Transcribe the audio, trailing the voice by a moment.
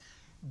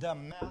the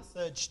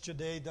message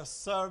today, the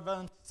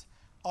servants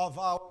of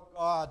our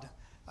God.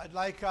 I'd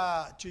like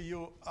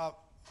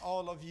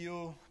all of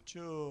you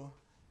to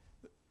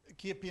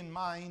keep in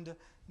mind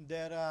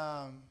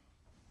that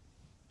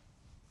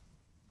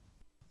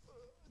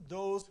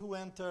those who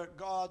enter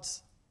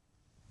God's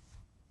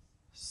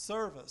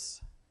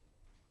service,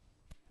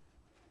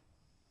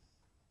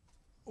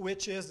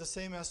 which is the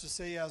same as to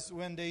say as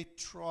when they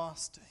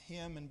trust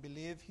Him and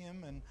believe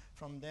Him, and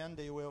from then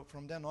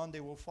on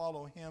they will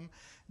follow Him.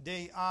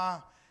 They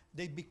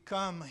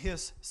become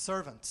His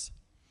servants.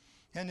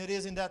 And it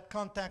is in that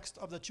context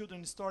of the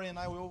children's story, and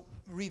I will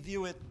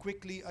review it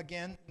quickly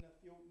again in a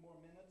few more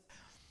minutes,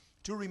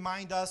 to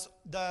remind us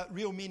the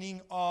real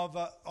meaning of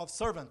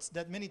servants.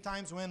 That many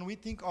times when we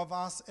think of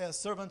us as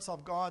servants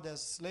of God,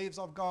 as slaves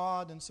of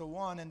God, and so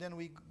on, and then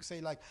we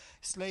say like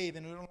slave,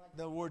 and we don't like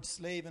the word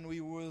slave, and we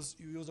use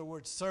the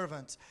word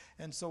servant,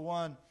 and so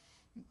on.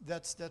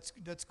 That's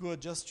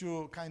good, just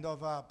to kind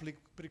of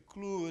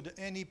preclude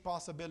any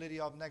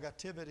possibility of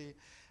negativity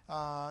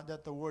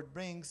that the word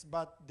brings,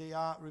 but they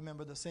are,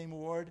 remember, the same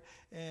word,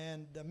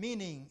 and the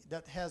meaning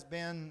that has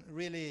been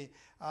really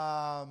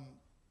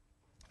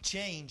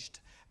changed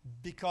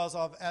because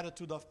of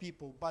attitude of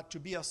people. But to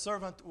be a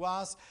servant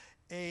was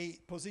a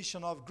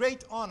position of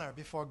great honor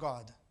before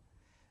God,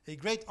 a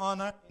great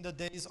honor in the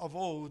days of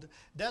old.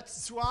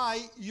 That's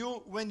why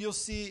when you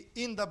see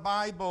in the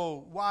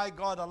Bible why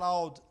God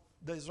allowed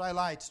the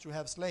Israelites to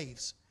have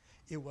slaves,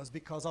 it was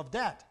because of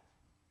that.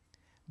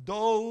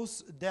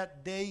 Those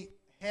that they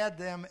had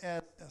them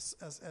as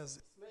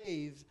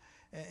slaves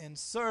and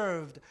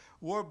served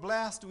were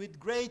blessed with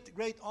great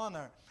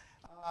honor.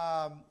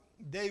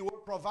 They were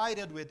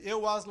provided with. It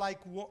was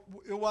like,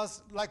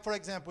 for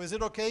example, is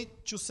it okay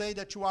to say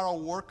that you are a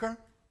worker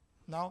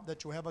now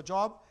that you have a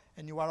job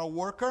and you are a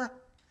worker?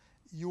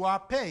 You are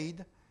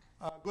paid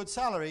a good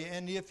salary,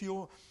 and if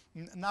you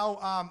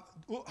now,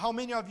 how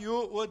many of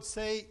you would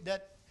say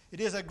that it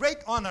is a great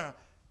honor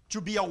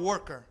to be a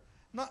worker?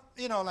 Not,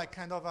 like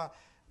kind of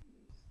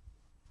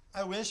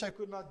I wish I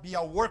could not be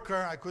a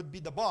worker, I could be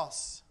the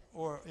boss,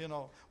 or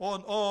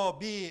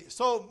be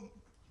so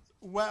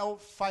well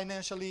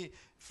financially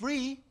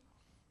free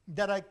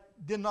that I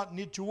did not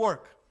need to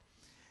work.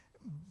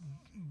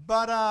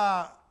 But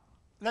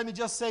let me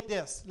just say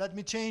this. Let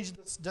me change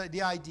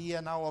the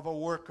idea now of a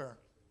worker.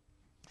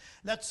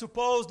 Let's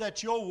suppose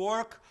that your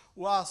work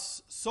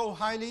was so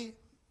highly,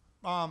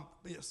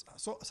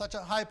 such a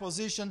high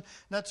position.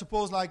 Let's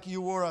suppose like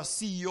you were a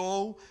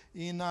CEO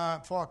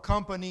for a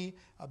company,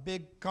 a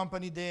big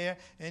company there,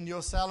 and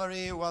your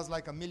salary was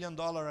like $1 million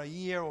a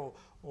year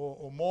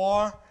or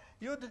more.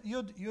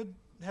 You'd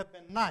have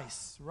been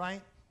nice,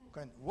 right?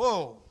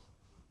 Whoa,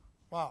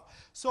 wow.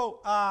 So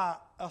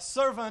a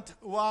servant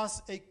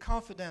was a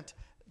confidant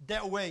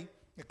that way,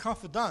 a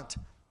confidant,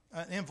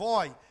 an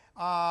envoy.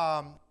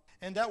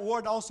 And that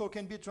word also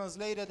can be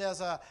translated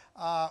as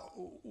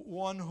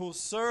one who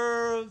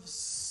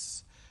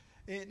serves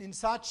in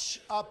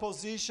such a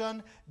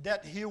position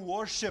that he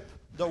worship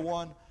the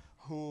one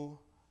who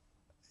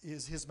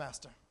is his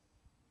master.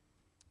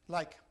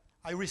 Like,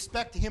 I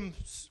respect him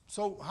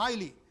so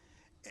highly.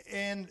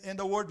 And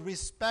the word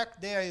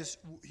respect there is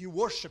he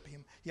worship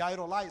him. He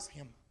idolize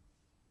him.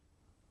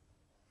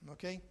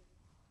 Okay?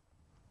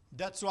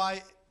 That's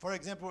why, for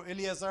example,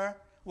 Eliezer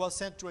was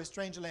sent to a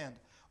strange land.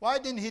 Why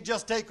didn't he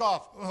just take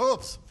off?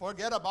 Oops,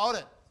 forget about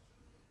it.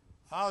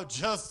 I'll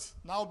just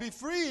now be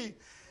free.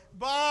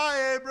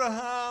 Bye,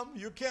 Abraham.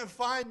 You can't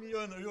find me.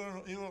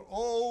 You're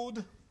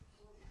old.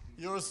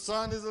 Your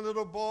son is a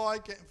little boy.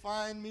 Can't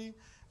find me.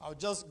 I'll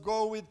just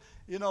go with,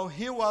 he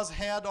was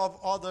head of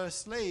other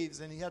slaves,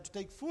 and he had to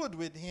take food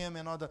with him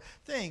and other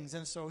things.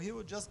 And so he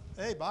would just,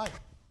 hey, bye.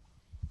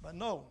 But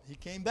no, he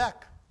came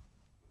back.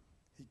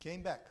 He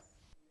came back.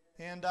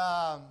 And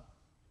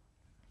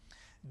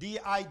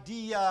the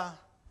idea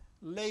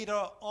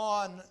later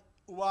on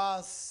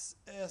was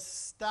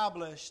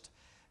established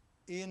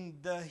in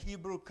the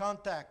Hebrew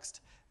context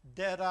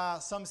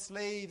that some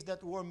slaves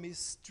that were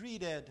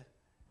mistreated,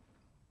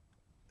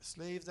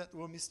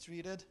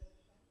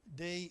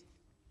 they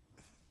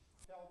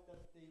felt that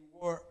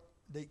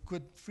they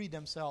could free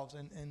themselves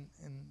and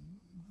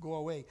go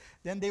away.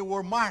 Then they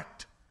were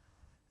marked.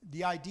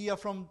 The idea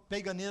from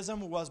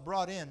paganism was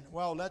brought in.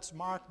 Well, let's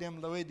mark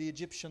them the way the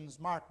Egyptians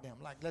marked them.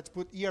 Like, let's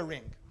put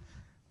earring,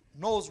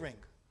 nose ring.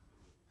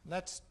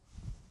 Let's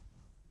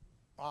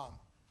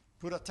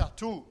put a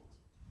tattoo,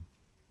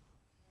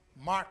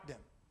 mark them.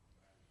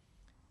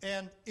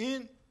 And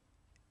in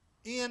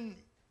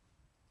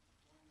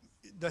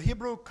the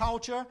Hebrew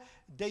culture,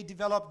 they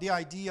developed the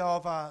idea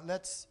of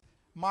let's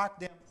mark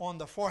them on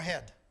the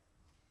forehead.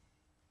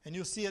 And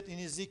you see it in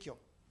Ezekiel,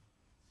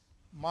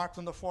 marked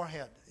on the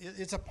forehead.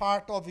 It's a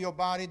part of your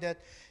body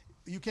that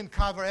you can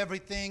cover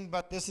everything,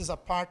 but this is a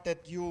part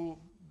that you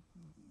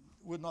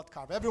would not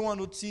cover. Everyone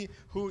would see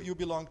who you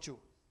belong to.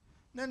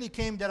 Then it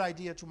came that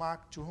idea to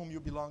mark to whom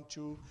you belong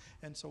to,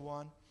 and so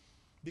on,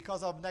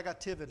 because of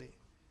negativity.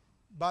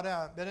 But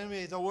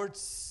anyway, the word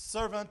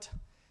servant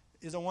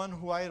is the one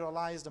who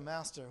idolized the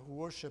master, who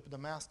worshiped the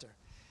master.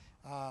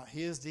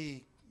 He is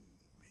the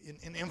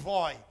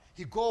envoy.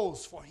 He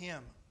goes for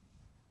him.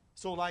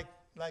 So like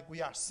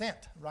we are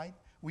sent, right?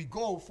 We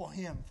go for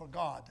him, for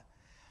God.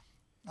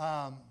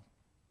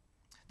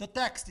 The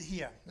text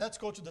here. Let's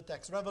go to the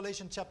text.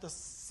 Revelation chapter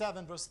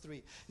 7, verse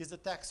 3 is the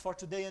text for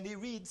today. And he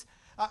reads,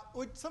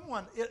 would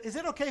someone, is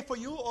it okay for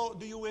you, or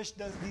do you wish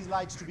these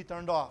lights to be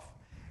turned off?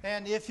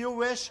 And if you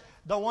wish,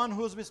 the one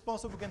who's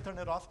responsible can turn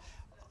it off.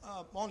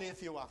 Only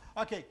if you are.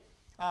 Okay.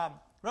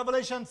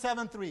 Revelation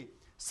 7:3.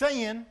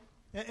 Saying,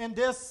 in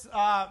this,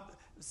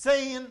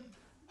 saying,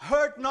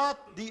 hurt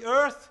not the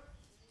earth,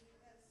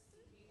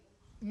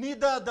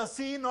 neither the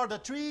sea nor the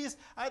trees.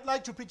 I'd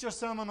like to preach a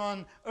sermon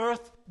on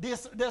earth,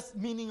 this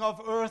meaning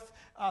of earth,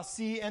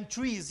 sea, and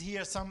trees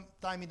here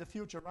sometime in the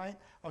future, right?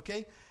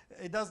 Okay?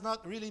 It does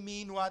not really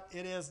mean what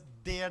it is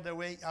there, the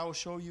way I will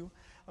show you.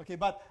 Okay,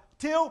 but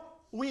till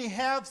we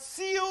have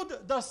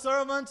sealed the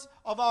servants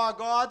of our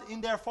God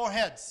in their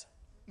foreheads.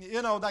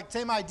 You know, like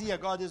same idea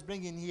God is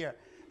bringing here.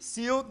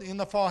 Sealed in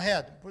the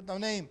forehead. Put the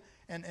name.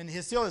 And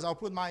his seal is, I'll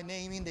put my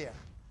name in there.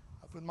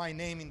 I'll put my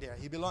name in there.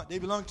 They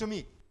belong to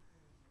me.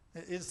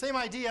 It's the same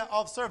idea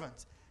of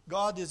servants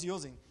God is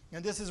using.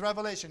 And this is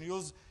Revelation,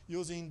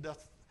 using the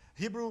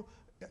Hebrew,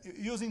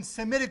 using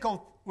Semitic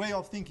way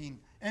of thinking,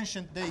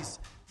 ancient days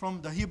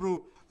from the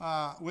Hebrew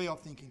way of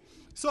thinking.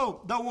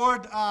 So the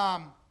word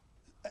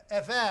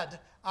Eved,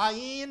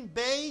 Ayin,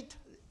 Beit,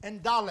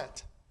 and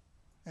Dalet.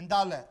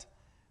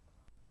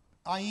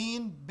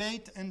 Ayin,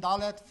 Beit, and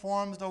Dalet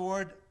forms the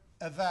word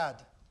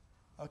Eved.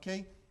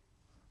 Okay?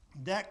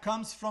 That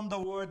comes from the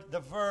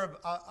verb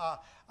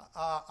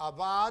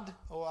avad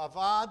or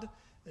avad.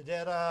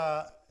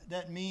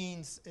 That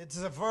means, it's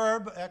a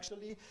verb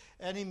actually,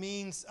 and it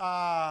means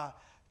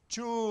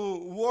to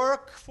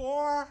work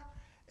for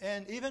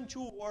and even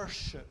to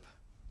worship.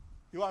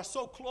 You are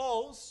so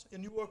close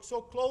and you work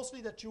so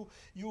closely that you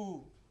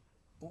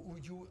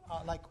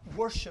like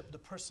worship the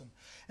person.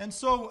 And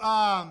so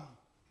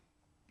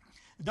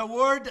the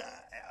word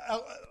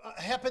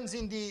happens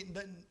in the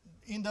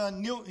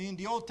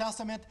Old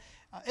Testament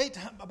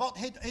about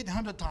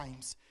 800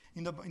 times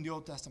in the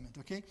Old Testament.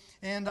 Okay,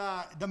 and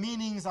the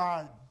meanings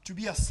are to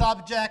be a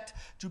subject,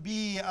 to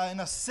be an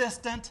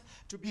assistant,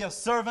 to be a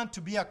servant,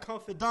 to be a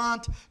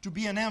confidant, to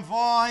be an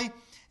envoy,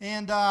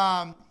 and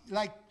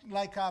like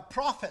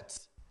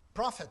prophets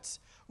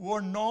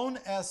were known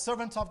as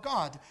servants of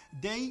God.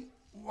 They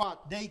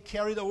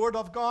carried the word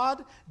of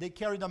God, they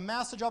carried the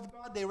message of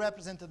God, they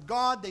represented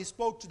God, they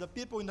spoke to the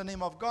people in the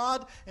name of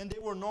God, and they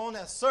were known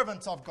as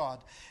servants of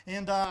God.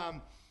 And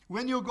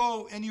when you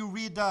go and you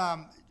read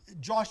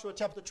Joshua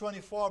chapter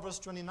 24, verse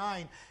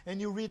 29, and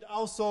you read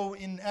also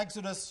in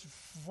Exodus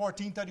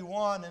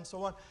 14:31 and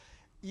so on,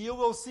 you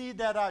will see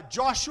that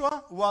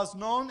Joshua was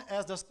known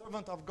as the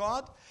servant of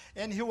God,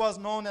 and he was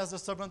known as the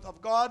servant of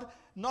God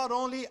not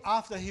only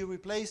after he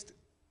replaced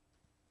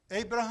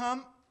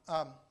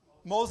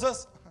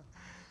Moses,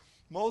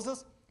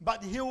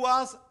 but he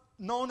was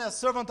known as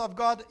servant of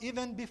God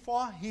even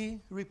before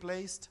he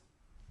replaced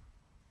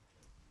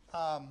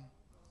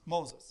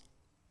Moses.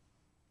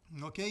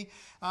 Okay,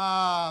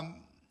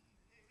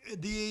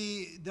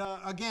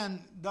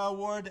 again, the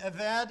word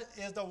Eved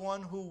is the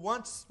one who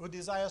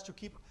desires to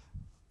keep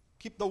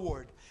the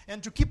word,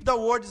 and to keep the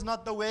word is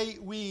not the way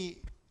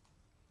we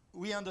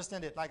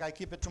understand it. Like I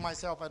keep it to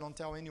myself, I don't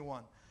tell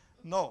anyone.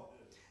 No,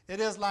 it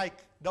is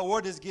like the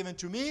word is given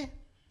to me.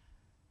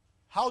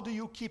 How do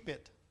you keep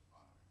it?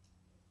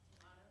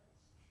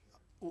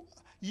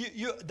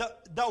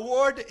 The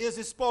word is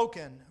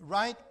spoken,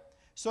 right?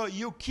 So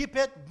you keep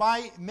it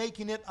by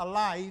making it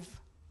alive,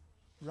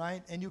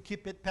 right? And you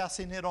keep it,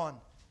 passing it on.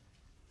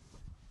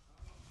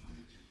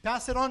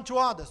 Pass it on to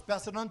others.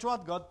 Pass it on to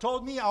others. God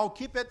told me, I'll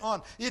keep it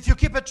on. If you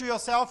keep it to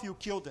yourself, you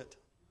killed it.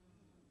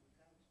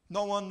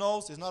 No one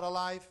knows. It's not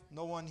alive.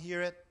 No one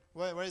hear it.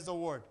 Where is the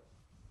word?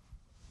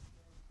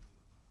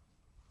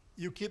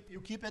 You keep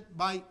it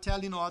by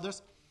telling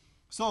others.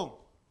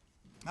 So,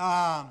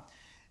 the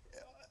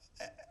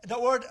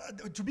word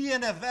to be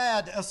an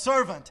Eved, a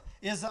servant,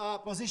 is a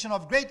position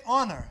of great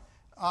honor.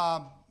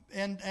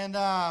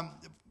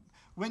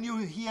 When you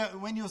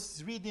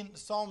read in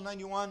Psalm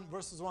 91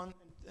 verses 1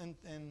 and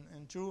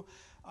 2,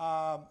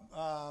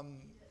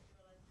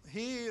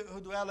 he who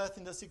dwelleth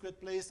in the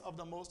secret place of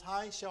the Most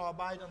High shall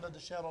abide under the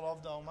shadow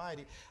of the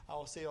Almighty. I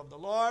will say of the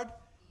Lord,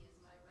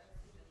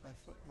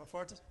 my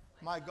fortress,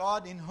 my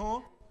God, in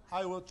whom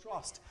I will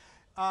trust.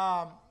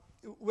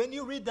 When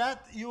you read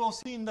that, you will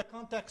see in the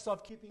context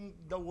of keeping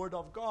the word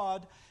of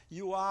God,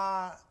 you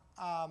are...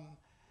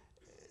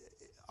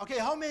 okay,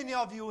 how many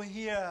of you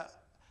here,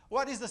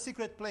 what is the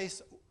secret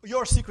place,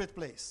 your secret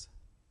place?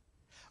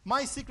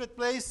 My secret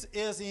place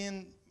is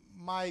in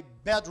my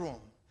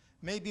bedroom,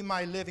 maybe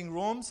my living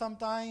room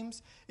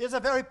sometimes. It's a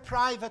very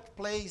private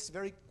place,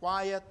 very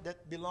quiet,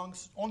 that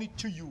belongs only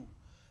to you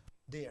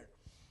there.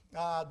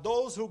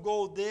 Those who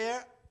go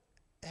there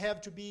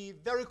have to be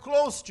very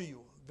close to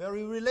you,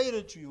 very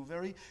related to you,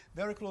 very,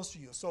 very close to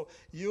you. So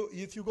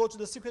if you go to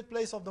the secret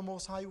place of the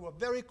Most High, you are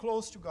very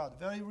close to God,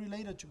 very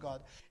related to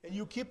God, and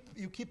you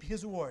keep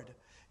His word.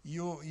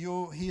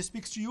 He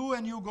speaks to you,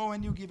 and you go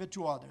and you give it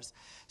to others.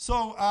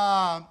 So,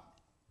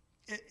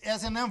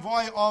 as an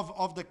envoy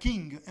of the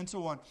king, and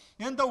so on.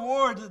 And the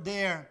word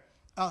there,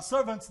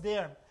 servants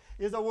there,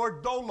 is the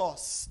word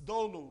doulos,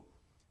 dolu,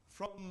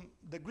 from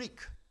the Greek.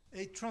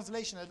 A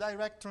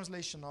direct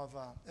translation of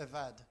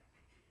evad,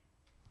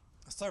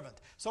 a servant.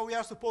 So we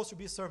are supposed to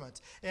be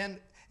servants. And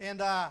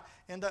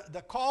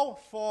the call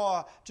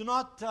for do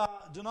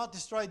not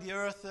destroy the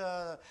earth,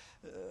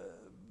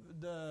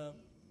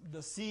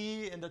 the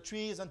sea and the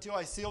trees until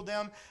I seal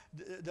them.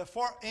 The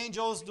four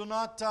angels do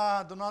not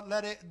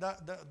let it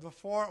the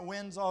four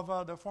winds of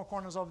the four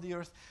corners of the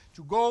earth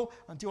to go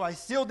until I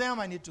seal them.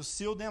 I need to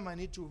seal them. I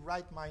need to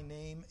write my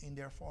name in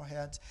their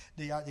foreheads.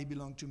 They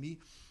belong to me.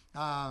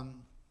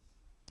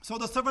 So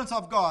the servants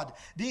of God.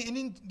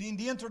 In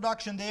the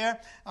introduction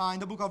there, in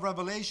the book of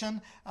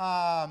Revelation,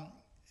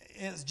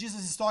 as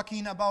Jesus is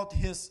talking about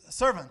his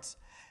servants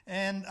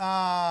and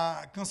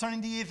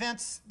concerning the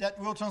events that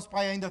will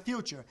transpire in the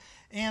future.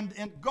 And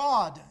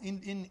God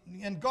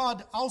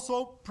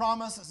also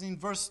promises in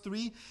verse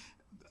 3,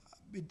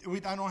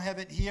 I don't have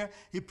it here,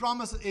 he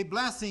promises a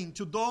blessing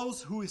to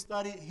those who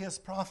study his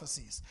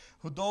prophecies,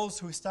 those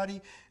who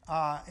study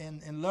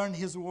and learn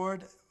his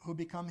word, who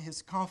become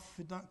his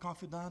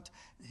confidant,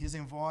 his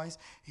envoys.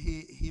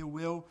 He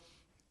will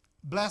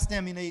bless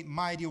them in a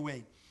mighty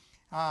way.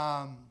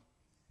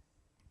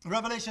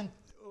 Revelation,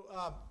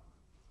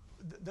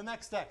 the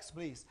next text,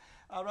 please.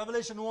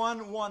 Revelation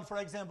 1:1, for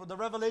example, the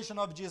revelation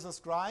of Jesus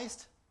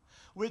Christ,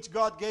 which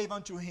God gave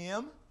unto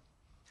him,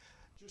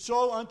 to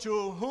show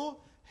unto who?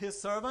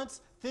 His servants,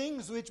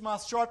 things which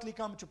must shortly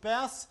come to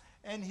pass,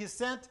 and he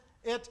sent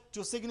it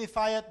to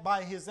signify it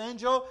by his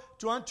angel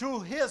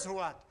unto his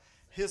what?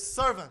 His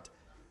servant,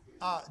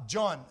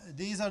 John.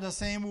 These are the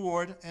same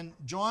word, and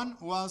John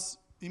was,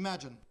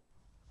 imagine,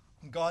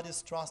 God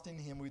is trusting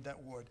him with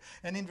that word.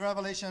 And in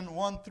Revelation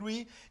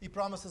 1:3, he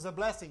promises a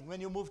blessing. When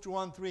you move to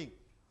 1:3,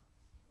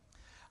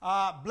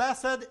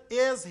 blessed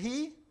is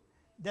he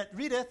that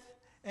readeth,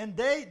 and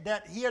they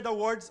that hear the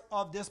words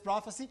of this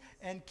prophecy,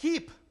 and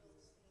keep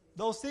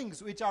those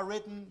things which are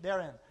written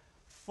therein.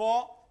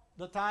 For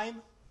the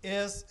time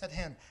is at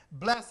hand.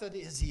 Blessed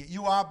is he.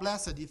 You are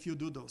blessed if you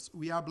do those.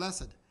 We are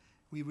blessed.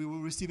 We will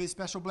receive a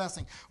special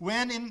blessing.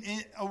 When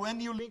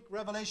you link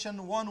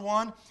Revelation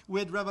 1:1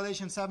 with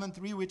Revelation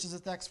 7:3, which is the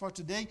text for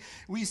today,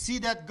 we see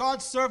that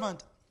God's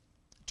servant,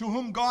 to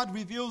whom God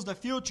reveals the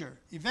future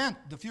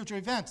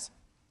events,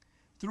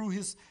 through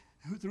his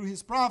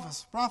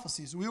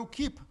prophecies, will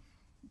keep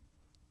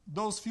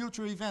those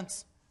future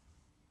events.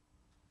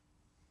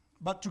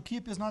 But to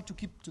keep is not to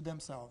keep to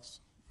themselves.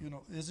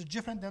 It's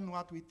different than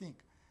what we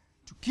think.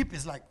 To keep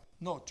is like,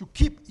 no, to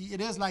keep, it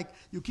is like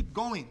you keep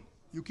going.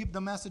 You keep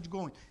the message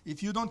going.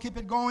 If you don't keep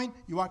it going,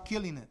 you are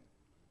killing it.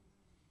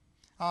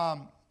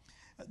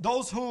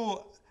 Those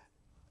who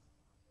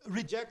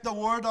reject the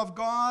word of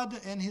God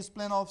and his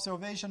plan of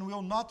salvation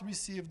will not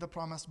receive the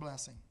promised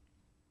blessing.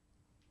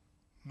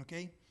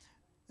 Okay?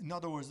 In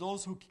other words,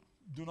 those who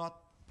do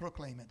not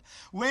proclaim it.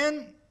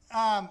 When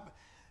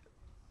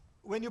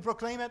you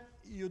proclaim it,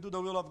 you do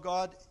the will of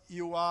God,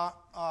 you are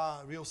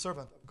a real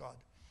servant of God.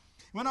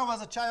 When I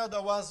was a child, I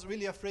was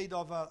really afraid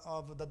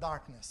of the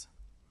darkness.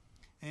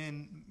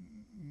 And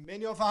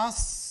many of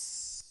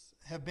us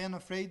have been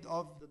afraid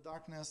of the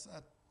darkness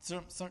at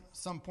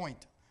some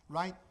point,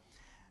 right?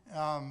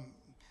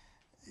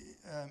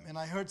 And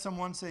I heard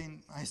someone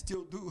saying, I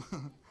still do.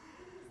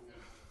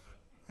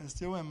 I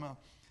still am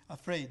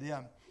afraid,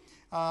 yeah.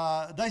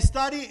 The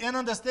study and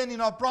understanding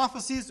of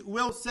prophecies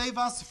will save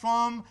us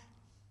from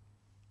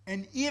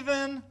an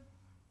even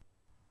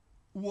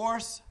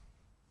worse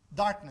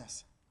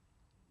darkness.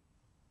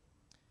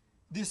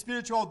 The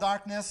spiritual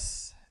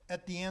darkness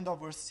at the end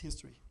of Earth's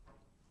history.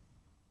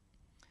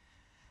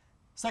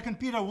 2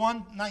 Peter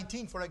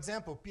 1:19, for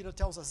example, Peter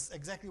tells us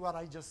exactly what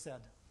I just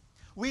said.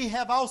 We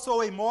have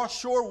also a more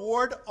sure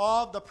word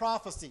of the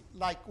prophecy.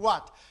 Like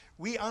what?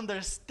 We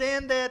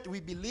understand it, we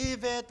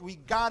believe it, we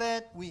got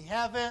it, we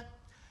have it.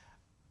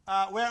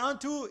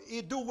 Whereunto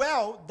it do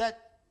well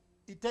that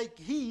it take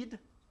heed,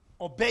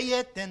 obey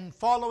it, and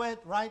follow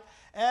it, right?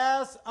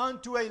 As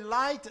unto a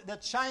light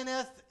that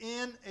shineth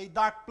in a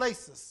dark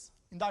place,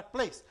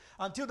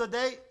 until the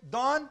day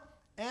dawn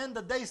and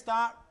the day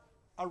star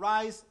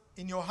arise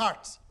in your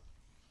hearts.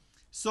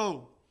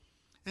 So,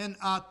 in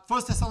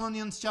 1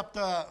 Thessalonians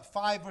chapter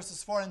 5,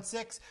 verses 4 and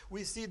 6,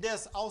 we see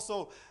this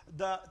also,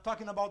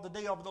 talking about the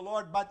day of the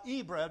Lord. But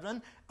ye,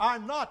 brethren, are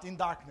not in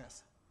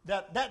darkness,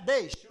 that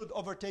day should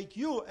overtake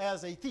you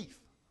as a thief.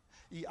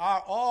 Ye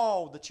are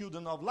all the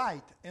children of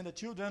light and the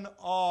children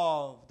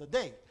of the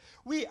day.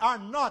 We are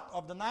not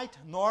of the night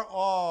nor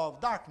of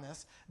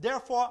darkness.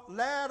 Therefore,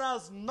 let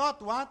us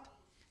not what?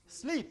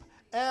 Sleep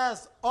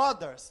as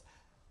others,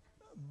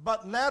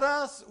 but let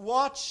us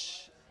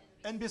watch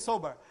and be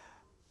sober.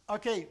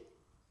 Okay.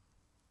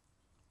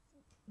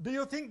 Do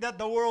you think that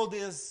the world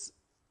is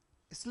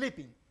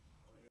sleeping?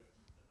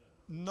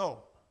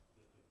 No.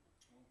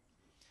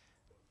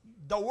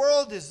 The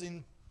world is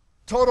in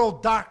total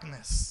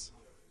darkness.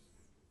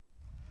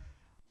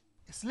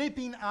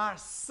 Sleeping are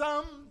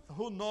some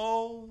who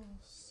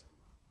knows,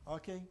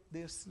 okay,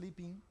 they're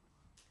sleeping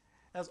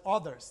as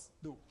others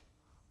do.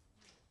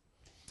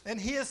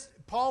 And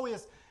Paul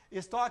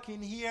is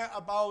talking here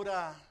about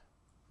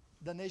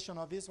the nation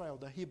of Israel,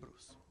 the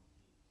Hebrews.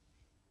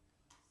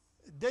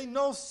 They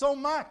know so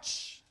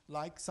much,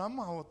 like some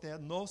out there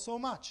know so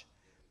much,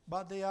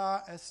 but they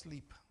are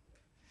asleep.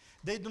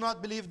 They do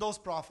not believe those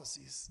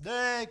prophecies.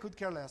 They could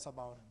care less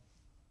about them.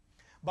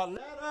 But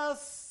let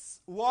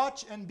us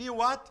watch and be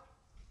what?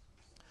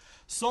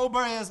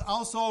 Sober is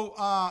also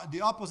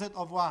the opposite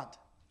of what?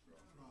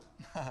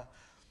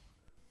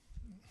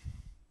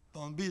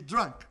 Don't be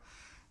drunk.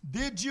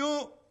 Did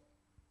you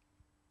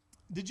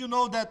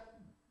know that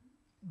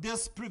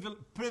this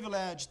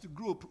privileged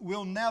group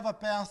will never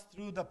pass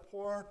through the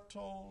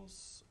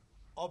portals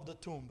of the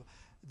tomb?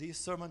 These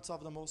servants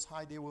of the Most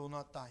High, they will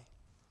not die.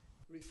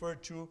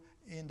 Referred to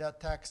in that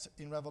text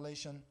in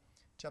Revelation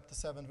chapter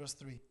 7, verse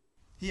 3.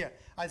 Here,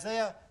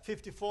 Isaiah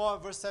 54,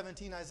 verse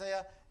 17,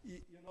 Isaiah, you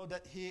know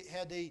that he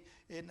had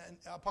an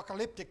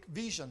apocalyptic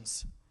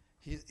visions.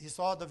 He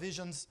saw the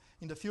visions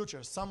in the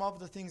future. Some of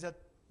the things that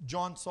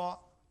John saw,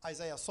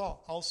 Isaiah saw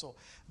also.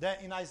 Then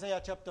in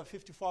Isaiah chapter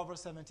 54,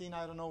 verse 17,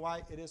 I don't know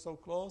why it is so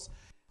close.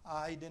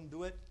 I didn't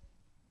do it.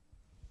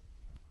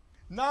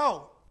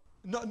 No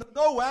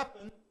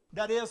weapon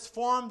that is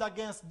formed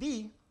against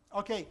thee.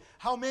 Okay,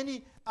 how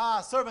many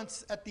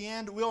servants at the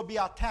end will be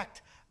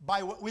attacked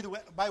by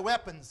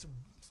weapons?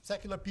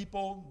 Secular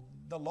people,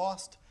 the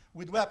lost,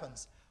 with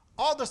weapons.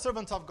 All the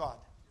servants of God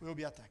will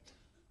be attacked.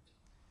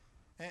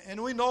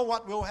 And we know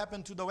what will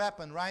happen to the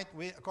weapon, right?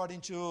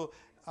 According to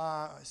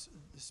the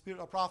spirit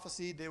of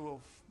prophecy, they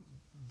will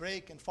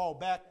break and fall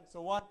back and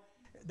so on.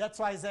 That's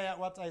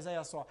what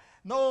Isaiah saw.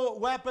 No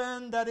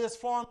weapon that is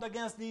formed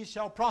against thee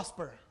shall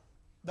prosper.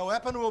 The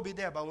weapon will be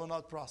there, but will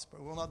not prosper,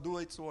 will not do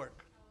its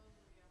work.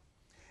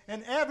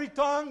 And every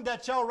tongue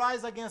that shall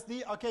rise against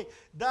thee, okay,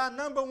 the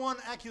number one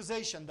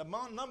accusation, the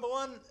number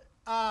one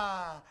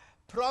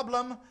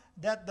problem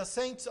that the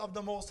saints of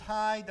the Most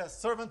High, the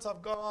servants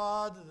of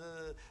God,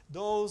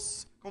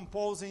 those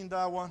composing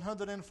the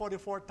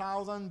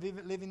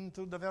 144,000 living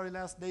through the very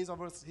last days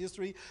of Earth's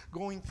history,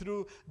 going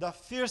through the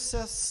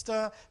fiercest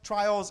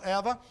trials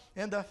ever,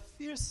 and the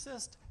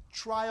fiercest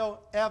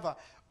trial ever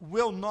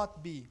will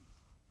not be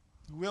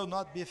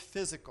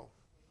physical.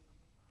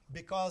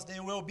 Because they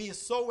will be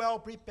so well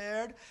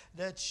prepared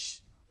that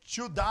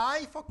to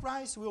die for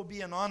Christ will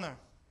be an honor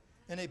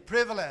and a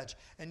privilege,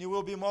 and you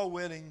will be more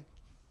willing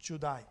to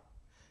die.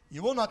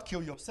 You will not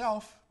kill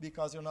yourself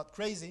because you're not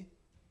crazy.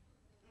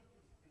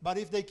 But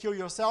if they kill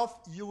yourself,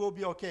 you will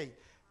be okay.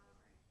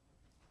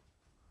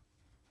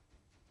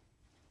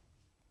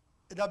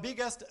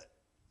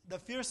 The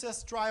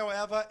fiercest trial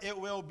ever, it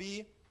will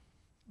be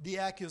the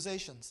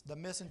accusations, the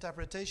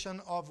misinterpretation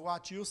of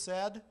what you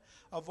said,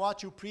 of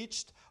what you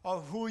preached,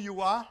 of who you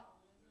are.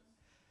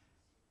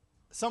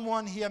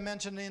 Someone here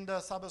mentioned in the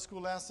Sabbath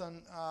school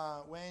lesson,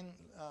 Wayne,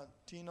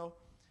 Tino,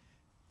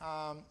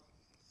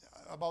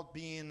 about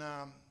being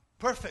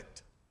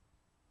perfect.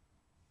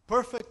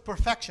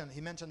 Perfection.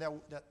 He mentioned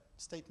that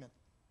statement.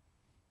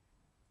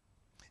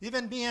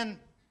 Even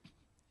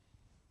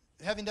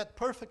having that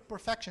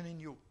perfection in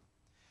you.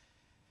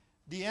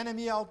 The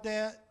enemy out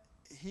there,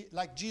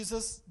 like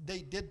Jesus, they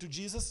did to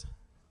Jesus,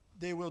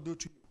 they will do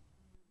to you.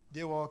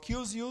 They will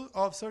accuse you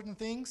of certain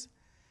things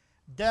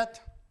that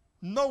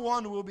no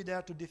one will be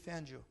there to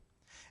defend you.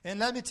 And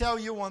let me tell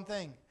you one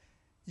thing.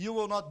 You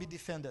will not be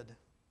defended.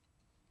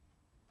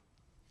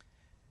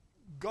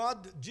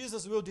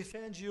 Jesus will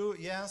defend you,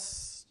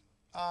 yes,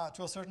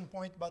 to a certain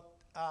point, but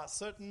a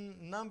certain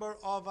number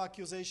of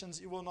accusations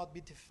you will not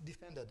be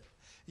defended.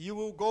 You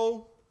will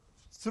go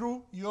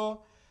through your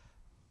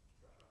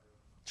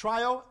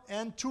trial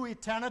and to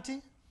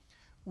eternity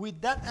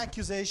with that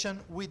accusation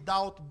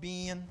without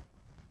being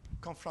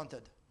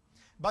confronted.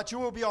 But you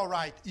will be all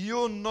right.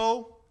 You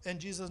know, and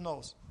Jesus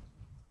knows,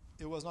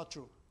 it was not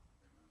true.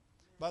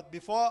 But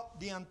before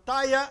the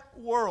entire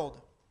world,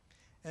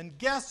 and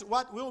guess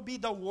what will be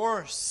the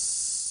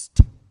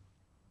worst?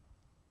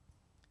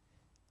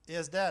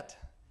 Is that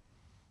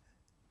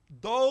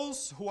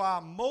those who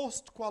are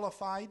most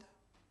qualified,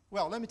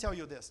 well, let me tell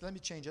you this. Let me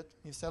change it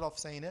instead of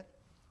saying it.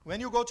 When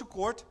you go to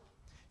court,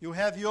 you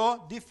have your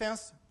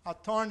defense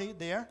attorney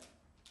there.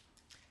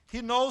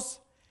 He knows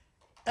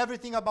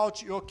everything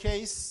about your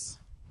case.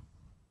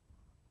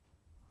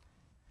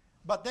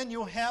 But then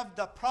you have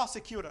the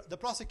prosecutor. The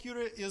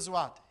prosecutor is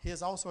what? He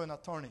is also an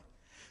attorney.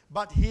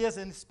 But he is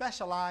a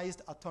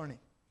specialized attorney.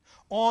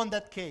 On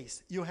that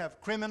case, you have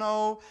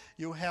criminal,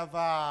 you have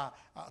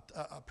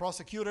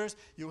prosecutors,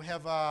 you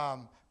have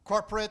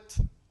corporate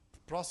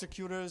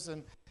prosecutors,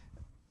 and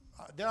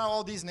there are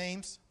all these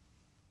names.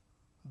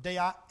 They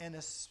are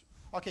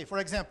okay, for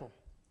example,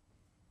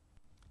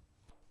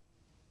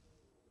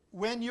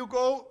 when you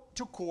go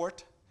to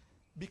court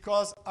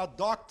because a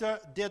doctor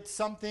did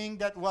something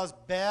that was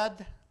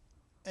bad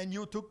and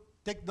you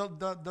take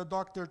the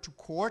doctor to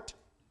court,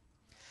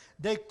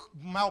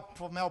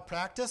 for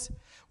malpractice.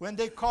 When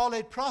they call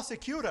a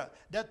prosecutor,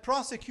 that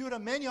prosecutor,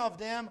 many of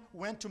them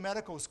went to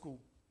medical school.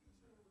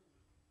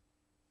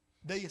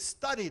 They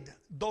studied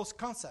those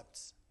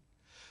concepts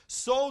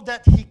so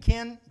that he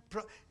can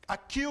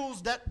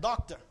accuse that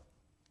doctor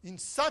in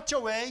such a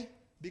way,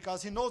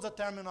 because he knows the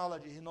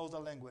terminology, he knows the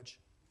language.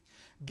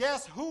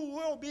 Guess who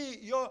will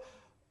be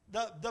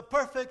the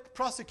perfect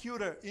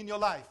prosecutor in your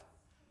life?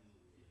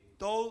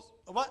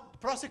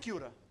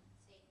 Prosecutor?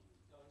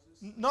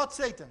 Not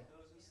Satan.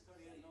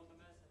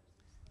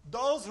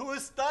 Those who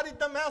studied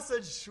the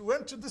message,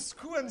 went to the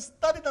school and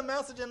studied the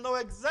message and know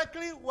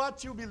exactly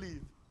what you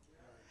believe.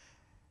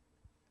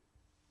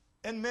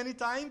 And many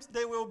times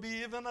they will be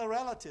even a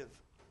relative.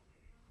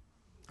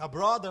 A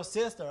brother,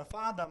 sister, a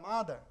father,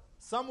 mother.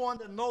 Someone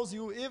that knows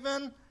you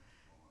even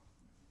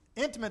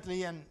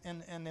intimately and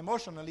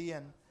emotionally.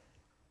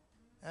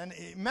 And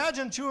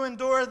imagine to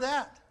endure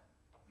that.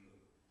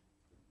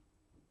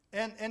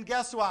 And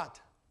guess what?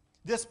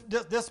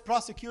 This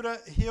prosecutor,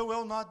 he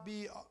will not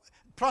be...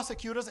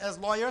 prosecutors as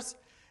lawyers,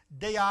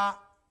 they are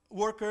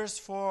workers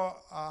for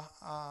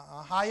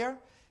hire.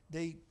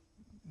 They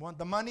want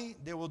the money.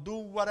 They will do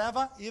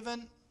whatever.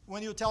 Even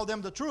when you tell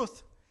them the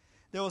truth,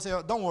 they will say,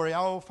 oh, don't worry,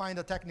 I will find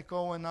a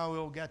technical and I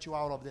will get you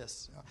out of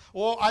this.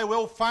 Or I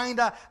will find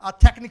a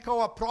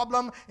technical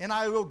problem and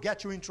I will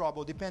get you in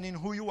trouble, depending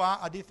who you are,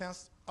 a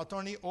defense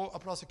attorney or a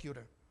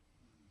prosecutor.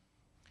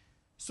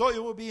 So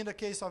it will be in the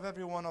case of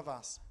every one of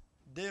us.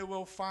 They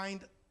will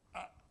find,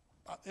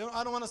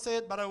 I don't want to say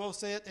it, but I will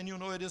say it, and you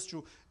know it is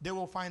true. They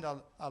will find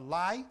a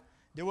lie.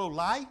 They will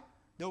lie.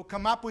 They will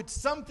come up with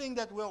something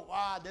that will,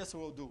 this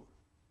will do.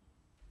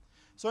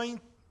 So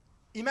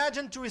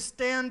imagine to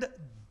stand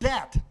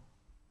that.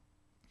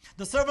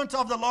 The servants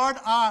of the Lord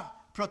are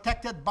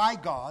protected by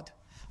God.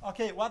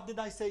 Okay, what did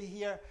I say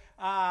here?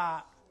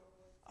 And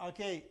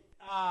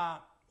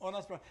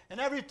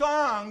every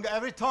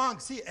tongue,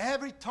 see,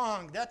 every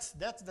tongue, that's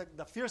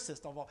the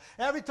fiercest of all.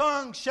 Every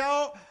tongue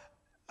shall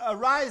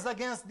arise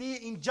against thee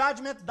in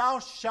judgment, thou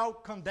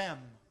shalt condemn.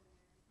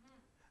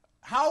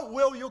 How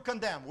will you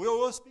condemn?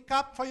 Will you speak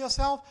up for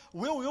yourself?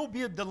 Will you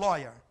be the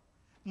lawyer?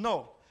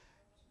 No,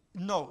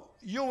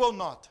 you will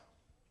not.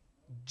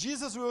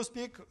 Jesus will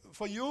speak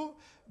for you,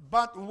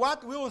 but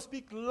what will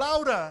speak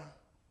louder?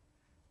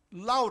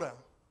 It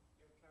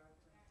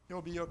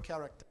will be your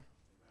character.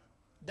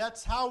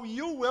 That's how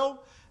you will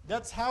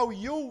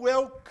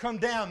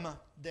condemn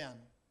them.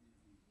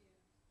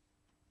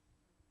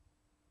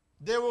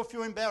 They will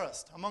feel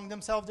embarrassed. Among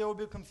themselves, they will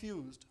be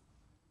confused.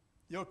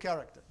 Your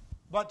character.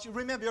 But you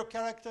remember, your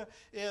character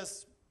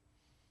is...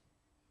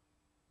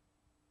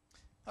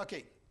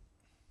 Okay.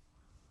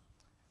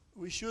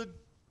 We should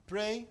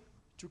pray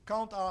to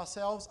count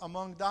ourselves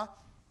among that.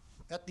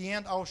 At the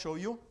end, I'll show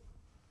you.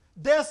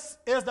 This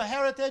is the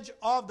heritage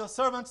of the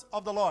servants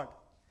of the Lord,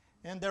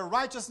 and their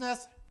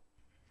righteousness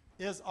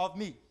is of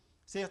me,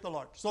 saith the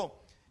Lord. So,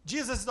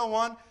 Jesus is the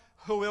one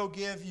who will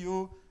give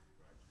you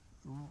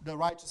the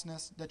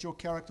righteousness, that your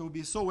character will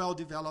be so well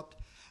developed.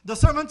 The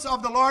servants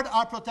of the Lord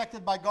are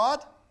protected by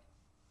God,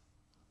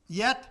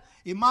 yet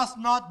it must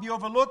not be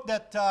overlooked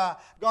that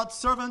God's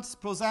servants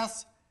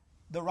possess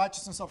the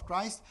righteousness of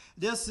Christ.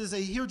 This is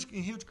a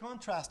huge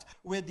contrast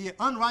with the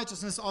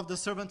unrighteousness of the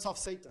servants of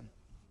Satan.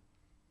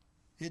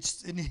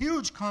 It's a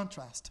huge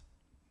contrast.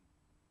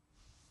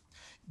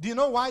 Do you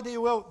know why they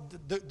will?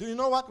 Do you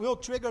know what will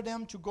trigger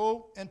them to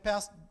go and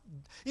pass?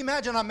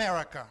 Imagine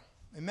America.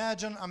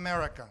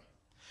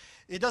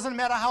 It doesn't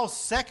matter how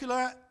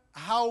secular,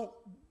 how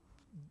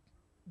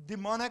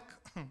demonic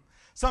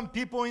some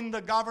people in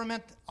the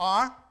government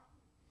are.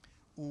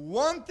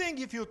 One thing,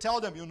 if you tell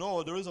them,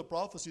 there is a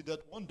prophecy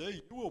that one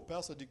day you will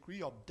pass a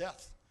decree of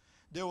death,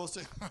 they will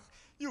say,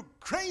 you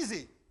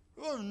crazy.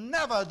 You will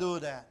never do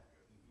that.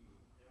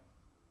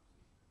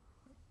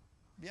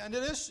 Yeah, and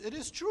it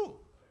is true.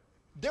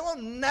 They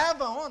will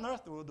never on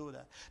earth will do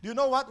that. Do you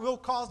know what will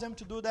cause them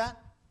to do that?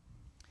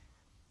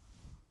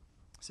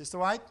 Sister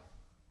White,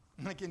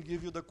 I can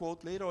give you the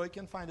quote later, or you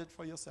can find it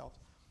for yourself.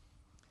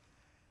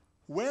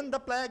 When the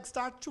plague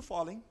starts to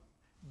falling,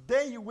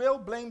 they will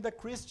blame the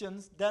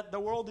Christians that the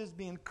world is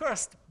being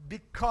cursed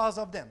because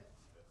of them.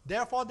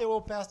 Therefore, they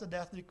will pass the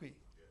death decree.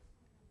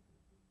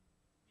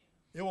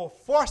 They will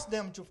force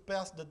them to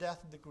pass the death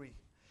decree.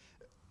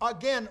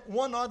 Again,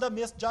 one other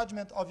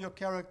misjudgment of your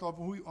character, of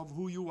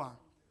who you are.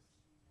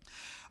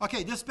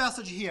 Okay, this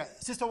passage here,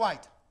 Sister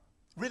White,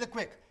 really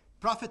quick.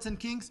 Prophets and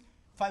Kings,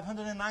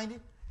 590.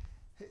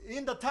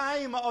 In the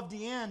time of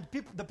the end,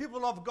 the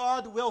people of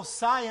God will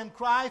sigh and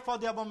cry for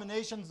the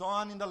abominations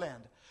done in the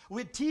land.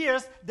 With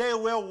tears, they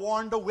will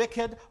warn the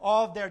wicked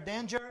of their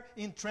danger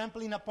in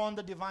trampling upon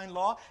the divine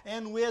law.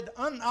 And with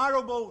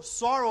unutterable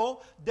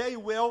sorrow,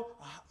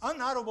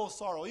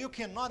 you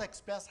cannot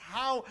express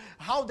how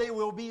they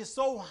will be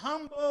so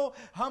humble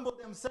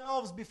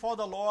themselves before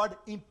the Lord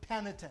in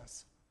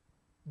penitence.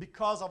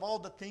 Because of all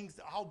the things,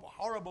 how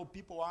horrible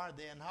people are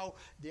there and how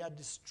they are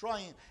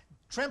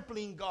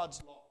trampling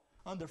God's law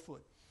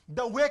underfoot.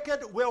 The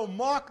wicked will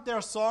mock their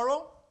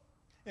sorrow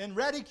and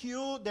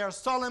ridicule their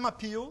solemn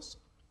appeals.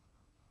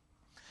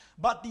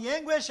 But the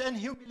anguish and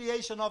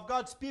humiliation of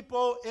God's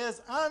people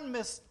is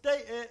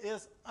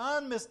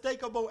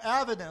unmistakable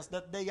evidence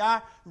that they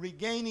are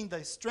regaining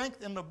the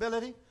strength and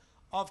nobility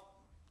of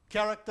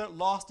character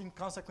lost in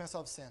consequence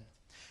of sin.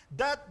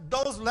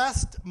 Those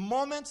last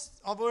moments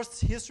of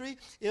Earth's history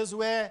is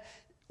where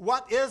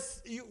what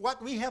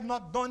we have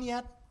not done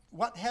yet,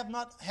 what have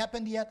not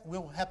happened yet,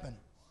 will happen.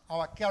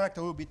 Our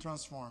character will be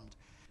transformed.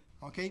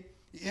 Okay?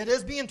 It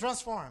is being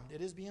transformed. It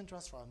is being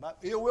transformed. But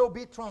it will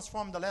be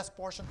transformed, the last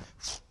portion.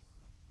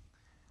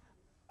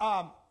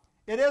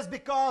 It is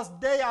because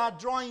they are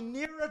drawing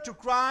nearer to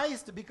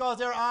Christ, because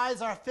their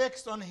eyes are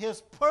fixed on His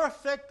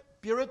perfect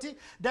purity,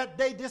 that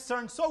they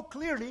discern so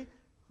clearly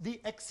the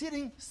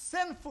exceeding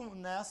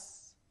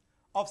sinfulness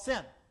of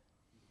sin.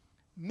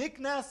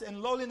 Meekness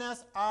and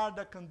lowliness are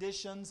the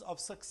conditions of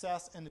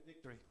success and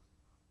victory.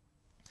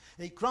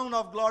 A crown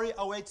of glory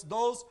awaits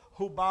those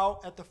who bow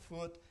at the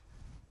foot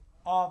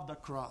of the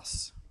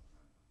cross.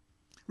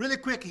 Really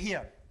quick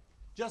here,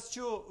 just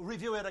to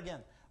review it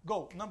again.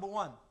 Go, number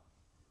 1.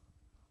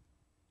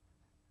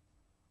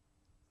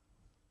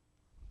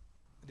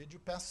 Did you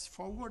pass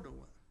forward or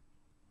what?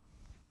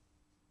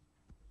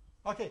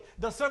 Okay,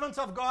 the servants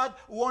of God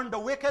warn the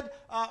wicked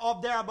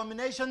of their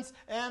abominations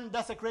and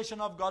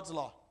desecration of God's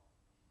law.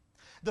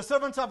 The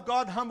servants of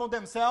God humble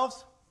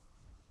themselves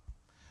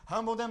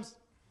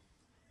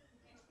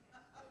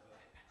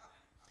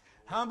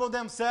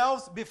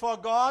before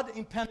God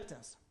in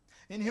penitence.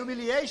 In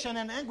humiliation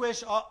and anguish,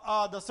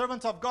 the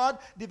servants of God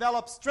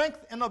develop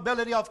strength and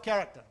nobility of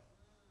character.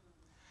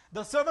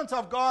 The servants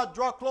of God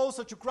draw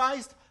closer to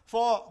Christ,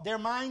 for their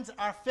minds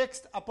are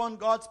fixed upon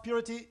God's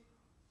purity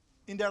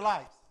in their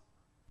lives.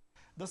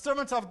 The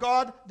servants of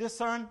God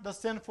discern the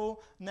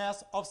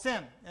sinfulness of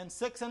sin. And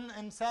 6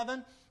 and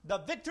 7, the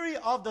victory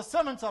of the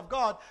servants of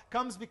God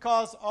comes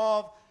because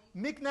of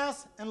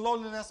meekness and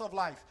lowliness of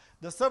life.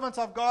 The servants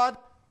of God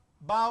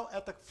bow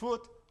at the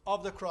foot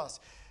of the cross.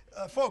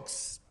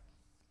 Folks,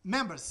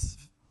 members,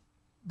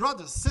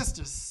 brothers,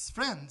 sisters,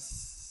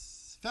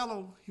 friends,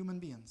 fellow human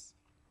beings,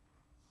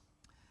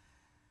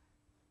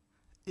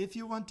 if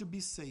you want to be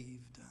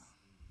saved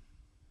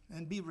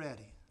and be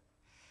ready,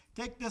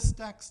 take this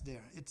text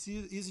there. It's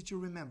easy to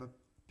remember.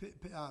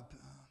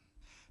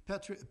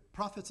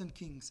 Prophets and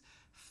Kings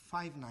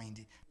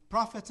 5:90.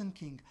 Prophets and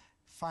Kings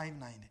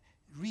 5:90.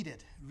 Read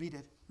it,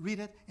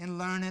 and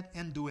learn it,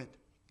 and do it.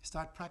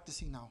 Start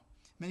practicing now.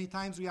 Many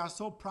times we are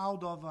so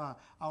proud of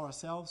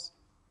ourselves.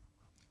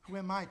 Who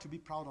am I to be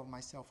proud of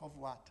myself? Of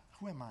what?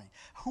 Who am I?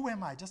 Who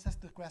am I? Just ask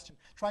the question.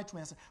 Try to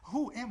answer.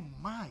 Who am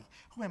I?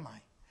 Who am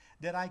I?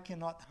 That I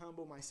cannot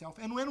humble myself.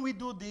 And when we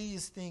do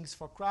these things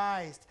for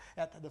Christ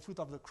at the foot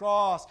of the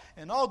cross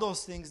and all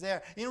those things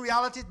there, in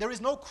reality, there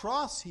is no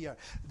cross here.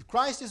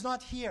 Christ is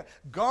not here.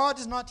 God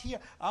is not here.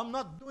 I'm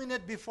not doing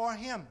it before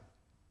Him.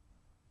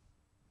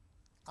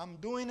 I'm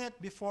doing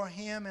it before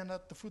Him and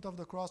at the foot of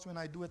the cross when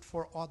I do it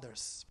for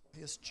others,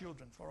 His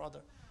children, for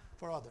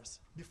others,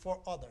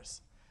 before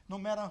others, no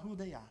matter who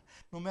they are.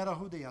 No matter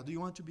who they are. Do you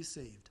want to be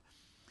saved?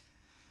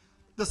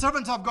 The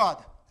servants of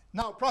God.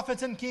 Now,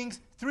 Prophets and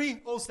Kings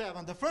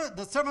 3:07.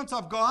 The servants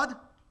of God,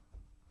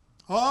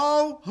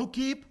 all who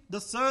keep the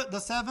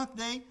seventh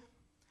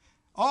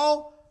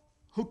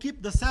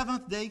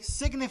day,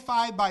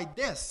 signify by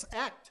this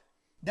act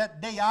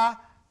that they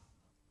are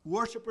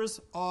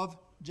worshippers of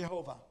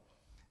Jehovah.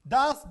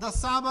 Thus, the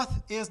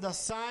Sabbath is the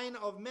sign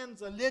of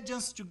men's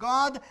allegiance to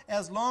God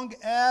as long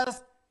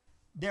as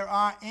there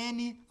are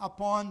any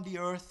upon the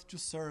earth to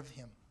serve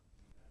Him.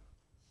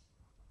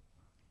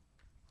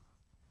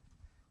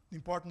 The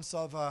importance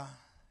of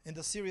and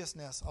the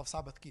seriousness of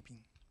Sabbath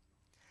keeping.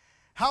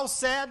 How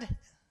sad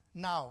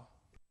now,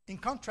 in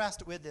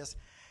contrast with this,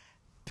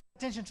 pay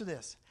attention to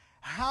this,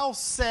 how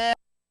sad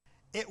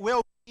it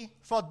will be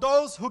for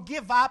those who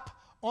give up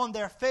on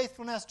their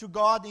faithfulness to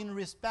God in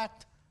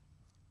respect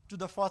to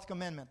the fourth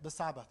commandment, the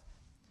Sabbath.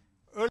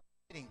 Early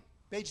reading,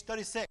 page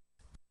 36.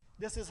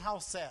 This is how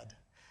sad.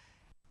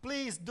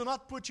 Please do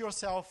not put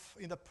yourself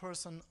in that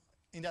person.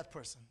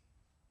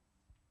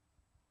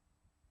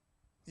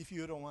 If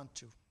you don't want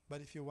to,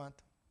 but if you want.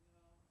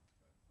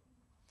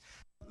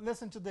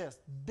 Listen to this.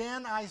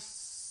 Then I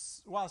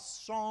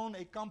was shown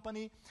a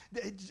company.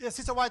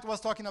 Sister White was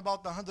talking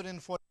about the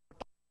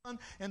 140,000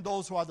 and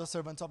those who are the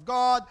servants of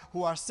God,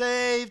 who are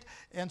saved,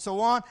 and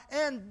so on.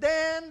 And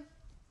then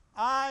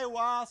I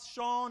was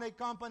shown a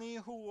company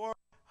who were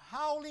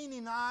howling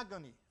in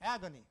agony.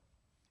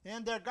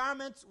 And their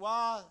garments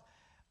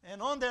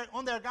on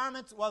their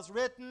garments was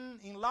written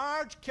in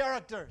large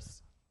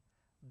characters,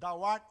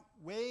 "Thou art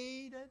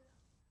weighed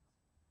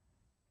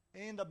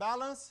in the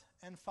balance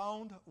and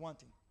found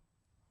wanting."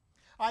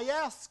 I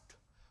asked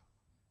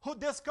who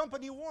this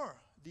company were.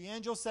 The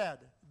angel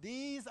said,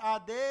 "These are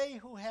they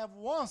who have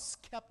once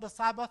kept the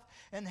Sabbath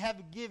and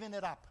have given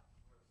it up."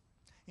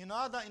 In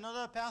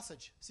another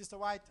passage, Sister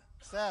White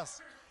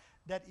says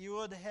that it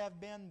would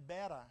have been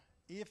better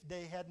if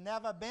they had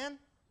never been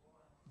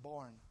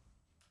born.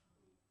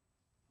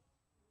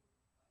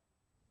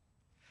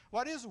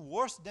 What is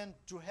worse than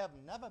to have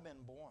never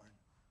been born?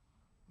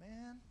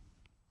 Man.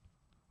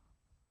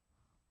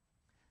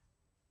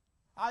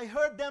 I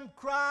heard them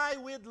cry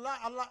with a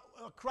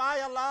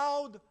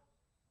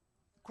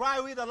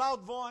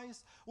loud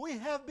voice. We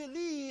have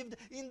believed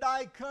in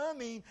thy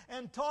coming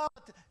and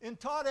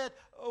taught it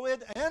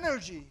with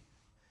energy.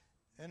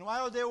 And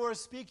while they were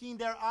speaking,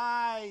 their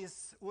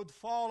eyes would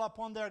fall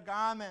upon their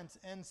garments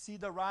and see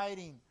the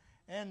writing.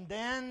 And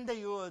then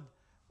they would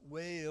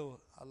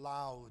wail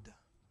aloud.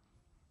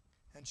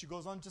 And she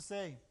goes on to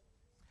say,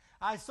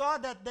 I saw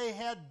that they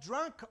had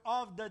drunk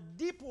of the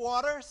deep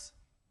waters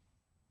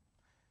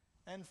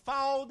and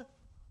fouled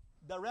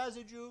the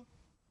residue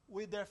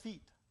with their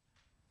feet,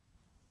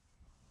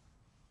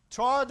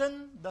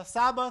 trodden the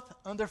Sabbath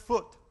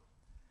underfoot.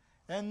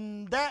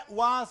 And that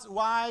was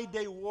why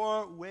they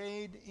were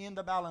weighed in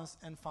the balance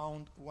and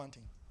found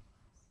wanting.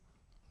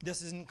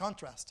 This is in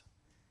contrast.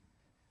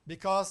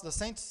 Because the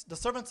saints, the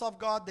servants of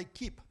God, they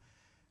keep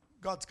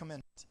God's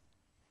commandments.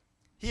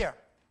 Here,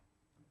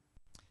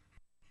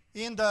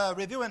 in the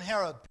Review and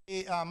Herald,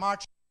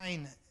 March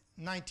 9,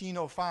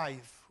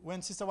 1905,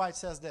 when Sister White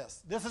says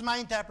this is my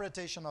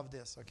interpretation of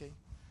this, okay?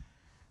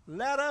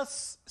 Let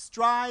us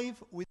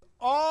strive with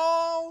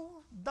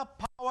all the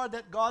power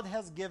that God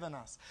has given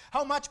us.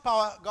 How much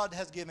power God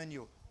has given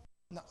you?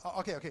 No,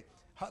 okay.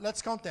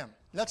 Let's count them.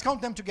 Let's count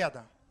them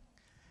together.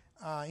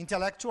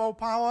 Intellectual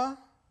power,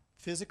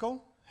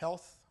 physical,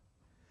 health,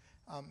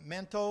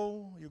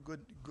 mental, you're good.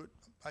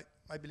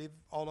 I believe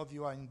all of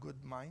you are in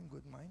good mind.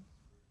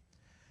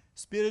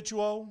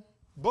 Spiritual,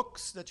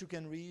 books that you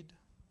can read,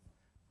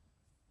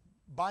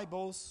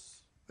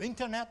 Bibles,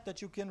 internet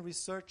that you can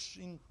research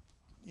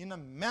in a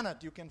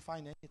minute. You can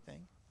find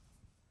anything.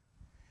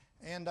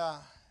 And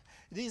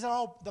these are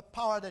all the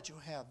power that you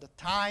have, the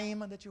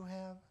time that you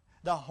have,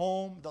 the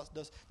home,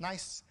 the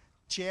nice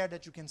chair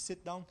that you can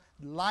sit down,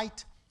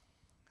 light.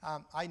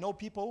 I know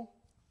people.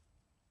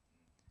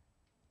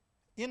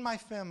 In my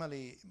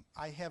family,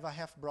 I have a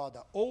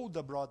half-brother,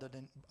 older brother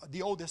than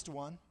the oldest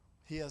one.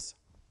 He is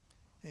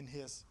in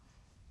his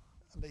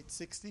late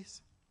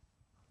 60s.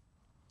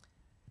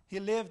 He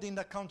lived in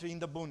the country, in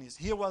the boonies.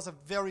 He was a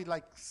very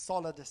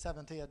solid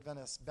Seventh-day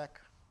Adventist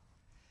back.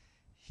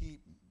 He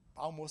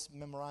almost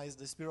memorized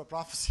the Spirit of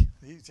Prophecy.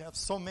 He has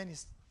so many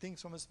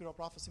things from the Spirit of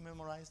Prophecy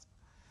memorized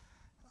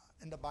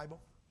in the Bible.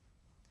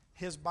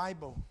 His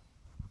Bible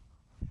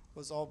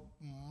was all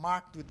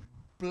marked with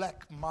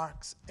black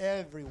marks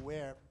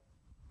everywhere,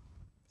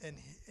 and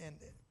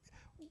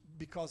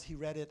because he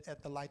read it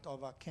at the light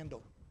of a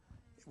candle.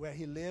 Where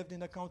he lived in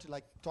the country,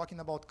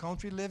 talking about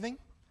country living,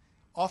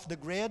 off the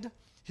grid.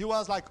 He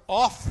was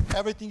off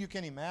everything you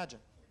can imagine.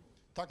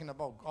 Talking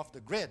about off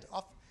the grid,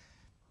 off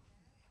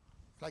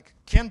like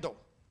candle,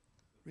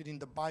 reading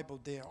the Bible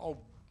there,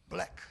 all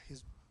black.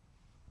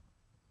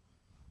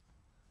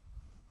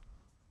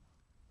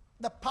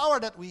 The power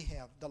that we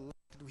have, the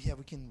light that we have,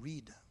 we can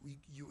read.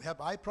 You have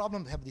eye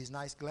problem, have these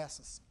nice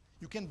glasses.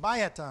 You can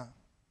buy at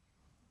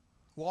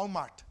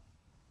Walmart.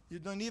 You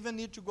don't even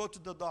need to go to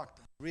the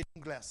doctor. Reading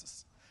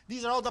glasses.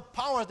 These are all the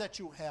power that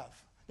you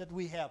have, that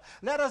we have.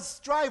 Let us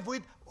strive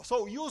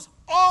so use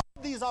all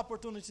these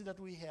opportunities that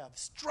we have.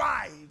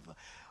 Strive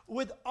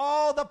with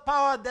all the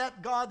power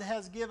that God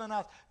has given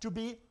us to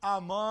be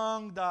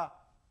among the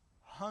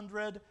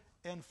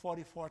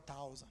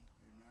 144,000.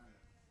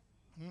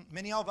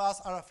 Many of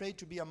us are afraid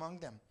to be among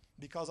them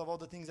because of all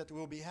the things that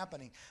will be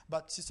happening.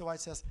 But Sister White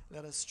says,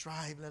 let us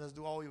strive, let us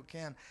do all we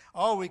can.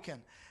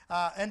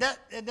 And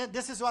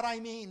this is what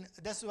I mean,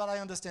 this is what I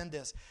understand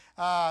this.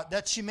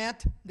 That she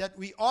meant that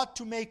we ought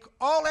to make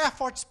all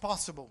efforts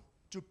possible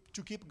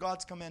to keep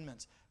God's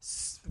commandments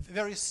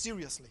very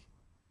seriously.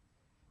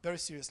 Very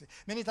seriously.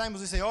 Many times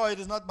we say, it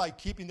is not by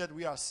keeping that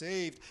we are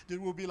saved.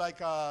 It will be like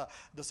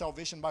the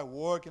salvation by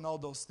work and all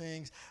those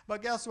things.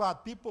 But guess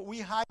what? We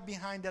hide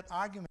behind that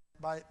argument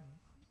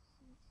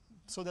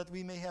so that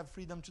we may have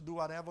freedom to do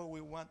whatever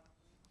we want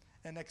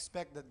and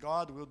expect that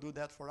God will do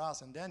that for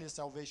us. And then it's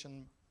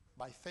salvation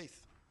by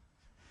faith.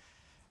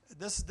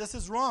 This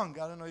is wrong.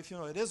 I don't know if you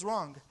know. It is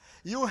wrong.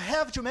 You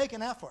have to make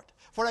an effort.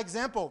 For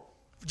example,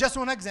 just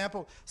one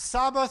example.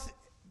 Sabbath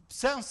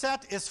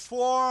sunset is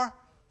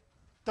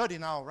 4:30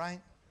 now,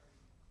 right?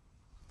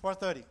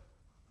 4:30.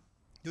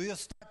 Do you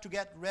start to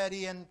get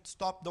ready and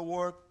stop the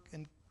work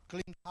and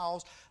clean the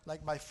house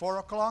by 4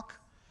 o'clock?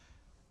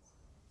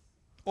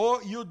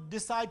 Or you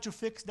decide to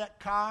fix that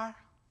car,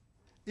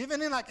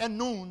 even at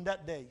noon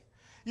that day.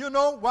 You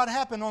know what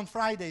happened on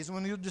Fridays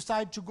when you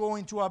decide to go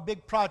into a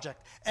big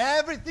project?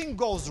 Everything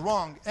goes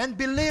wrong. And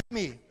believe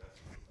me,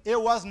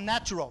 it was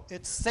natural.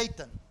 It's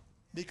Satan.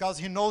 Because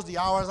he knows the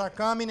hours are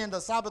coming and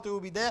the Sabbath will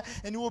be there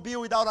and you will be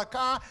without a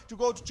car to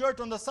go to church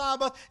on the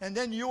Sabbath, and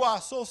then you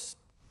are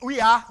we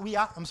are,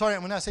 I'm sorry,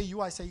 when I say you,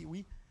 I say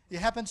we. It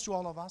happens to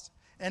all of us.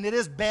 And it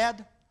is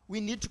bad. We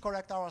need to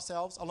correct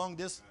ourselves along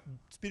this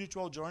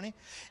spiritual journey.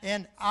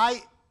 And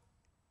I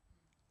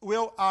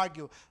will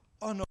argue,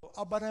 Oh no,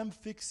 but I'm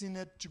fixing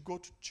it to go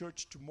to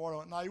church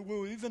tomorrow, and I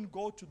will even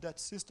go to that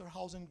sister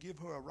house and give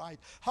her a ride.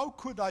 How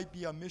could I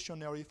be a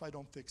missionary if I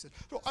don't fix it?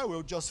 So I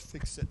will just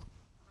fix it.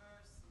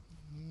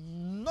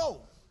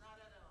 No.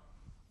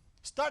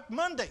 Start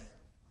Monday.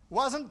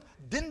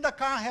 Didn't the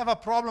car have a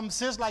problem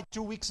since like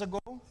 2 weeks ago?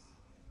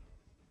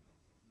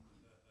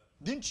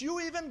 Didn't you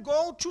even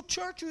go to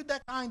church with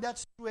that car in that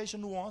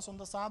situation once on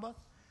the Sabbath?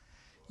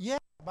 Yeah,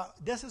 but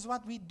this is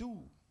what we do.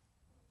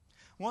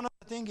 One of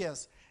the things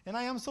is, and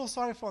I am so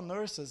sorry for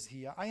nurses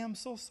here. I am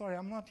so sorry.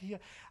 I'm not here.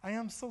 I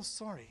am so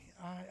sorry.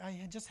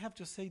 I just have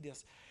to say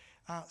this.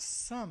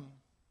 Some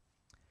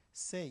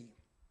say,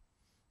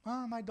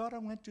 my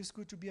daughter went to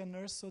school to be a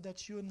nurse so that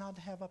she would not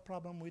have a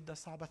problem with the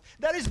Sabbath.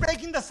 That is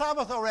breaking the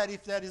Sabbath already,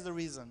 if that is the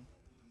reason.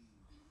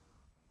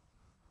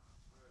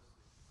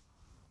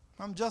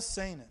 I'm just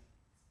saying it.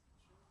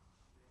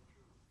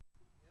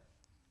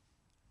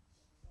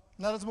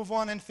 Let us move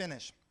on and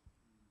finish.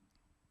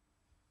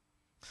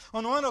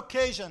 On one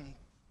occasion,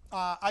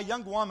 a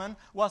young woman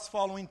was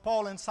following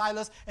Paul and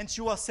Silas, and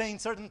she was saying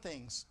certain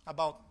things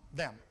about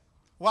them.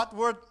 What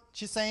were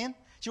she saying?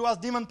 She was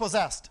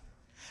demon-possessed.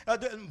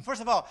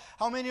 First of all,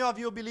 how many of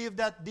you believe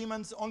that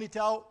demons only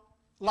tell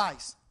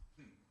lies?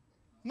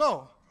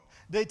 No.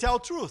 They tell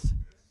truth.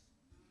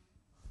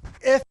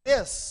 If it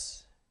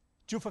is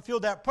to fulfill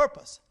their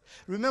purpose.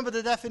 Remember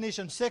the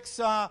definition,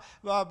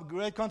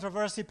 Great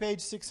Controversy, page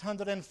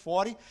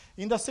 640.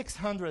 In the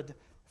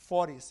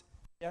 640s,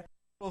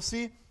 we'll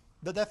see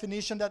the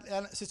definition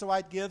that Sister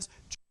White gives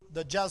to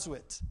the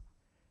Jesuits,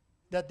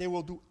 that they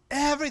will do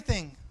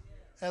everything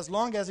as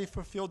long as they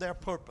fulfill their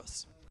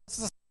purpose. This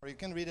is a story. You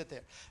can read it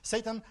there.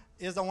 Satan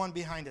is the one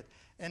behind it.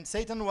 And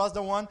Satan was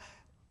the one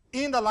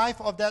in the life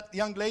of that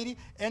young lady,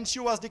 and she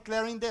was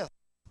declaring this.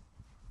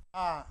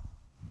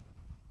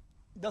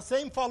 The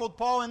same followed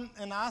Paul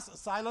and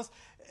Silas,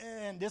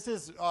 and this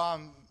is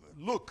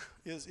Luke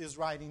is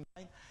writing,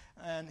 right?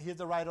 And he's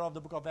the writer of the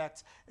book of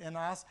Acts,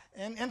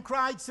 and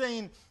cried,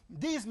 saying,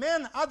 "These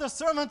men are the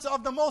servants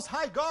of the Most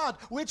High God,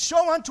 which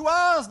show unto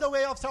us the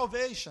way of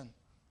salvation."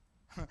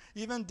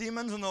 Even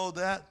demons know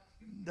that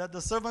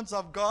the servants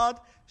of God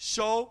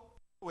show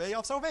the way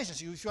of salvation.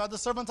 So if you are the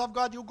servant of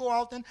God, you go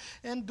out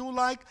and do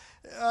like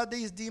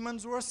these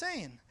demons were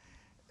saying.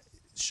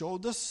 Show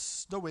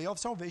the way of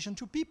salvation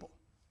to people.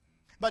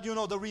 But you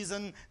know the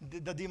reason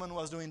the demon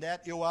was doing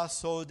that? It was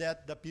so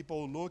that the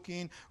people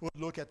looking would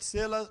look at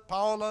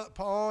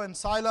Paul and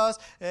Silas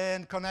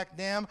and connect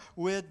them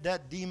with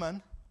that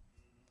demon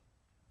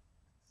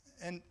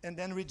and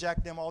then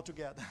reject them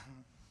altogether.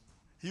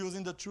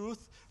 Using the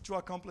truth to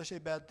accomplish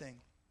a bad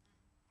thing.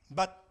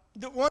 But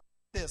the one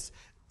is this,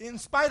 in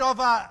spite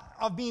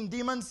of being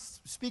demons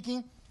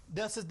speaking,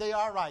 they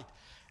are right.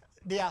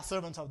 They are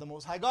servants of the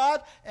Most High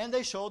God, and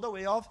they show the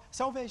way of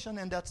salvation,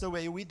 and that's the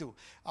way we do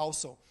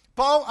also.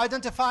 Paul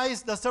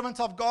identifies the servants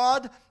of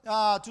God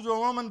to the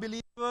Roman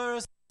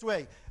believers this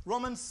way.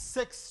 Romans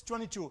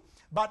 6:22.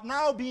 But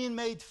now being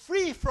made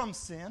free from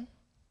sin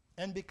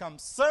and become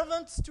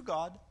servants to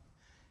God,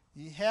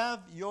 ye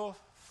have your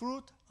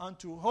fruit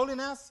unto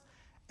holiness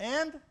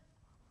and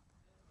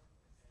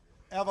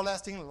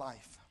everlasting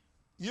life.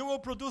 You will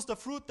produce the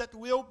fruit that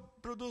will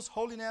produce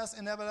holiness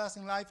and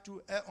everlasting life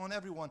on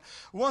everyone.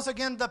 Once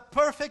again, the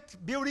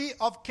perfect beauty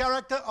of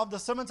character of the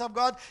servants of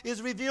God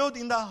is revealed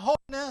in the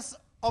holiness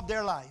of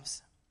their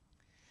lives.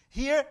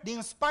 Here, the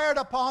inspired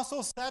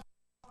apostle set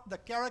the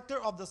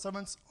character of the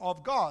servants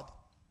of God,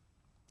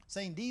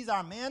 saying these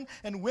are men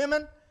and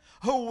women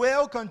who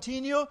will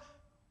continue,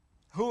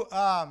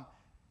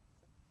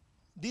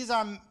 these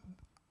are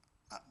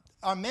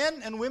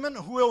men and women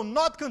who will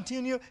not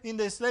continue in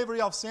the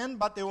slavery of sin,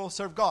 but they will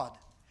serve God.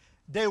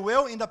 They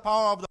will, in the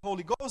power of the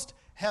Holy Ghost,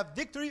 have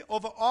victory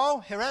over all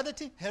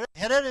hereditary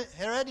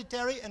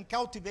and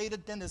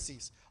cultivated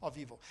tendencies of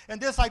evil. And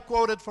this I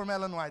quoted from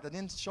Ellen White. I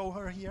didn't show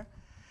her here,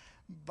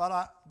 but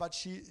I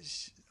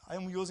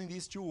am using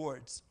these two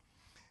words.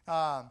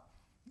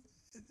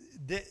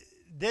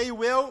 They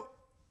will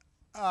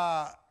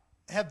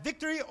have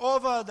victory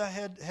over the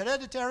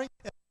hereditary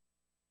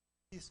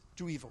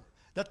to evil.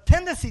 The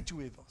tendency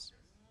to evils.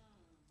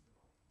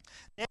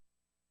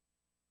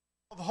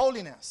 Of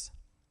holiness.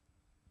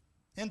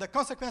 And the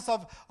consequence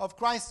of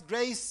Christ's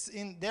grace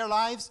in their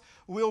lives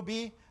will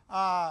be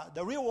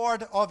the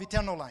reward of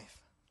eternal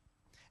life.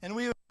 And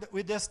we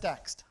with this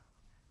text.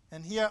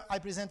 And here I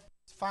present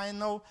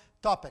final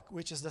topic,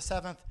 which is the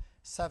seventh,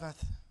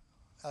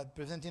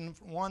 presenting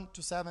 1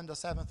 to 7, the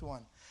seventh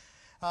one.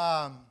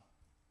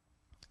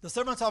 The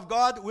servants of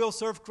God will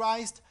serve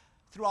Christ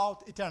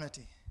throughout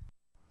eternity.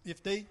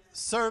 If they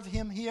serve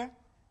him here,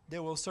 they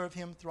will serve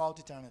him throughout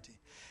eternity.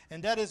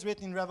 And that is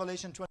written in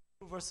Revelation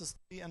 22, verses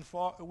 3 and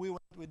 4. We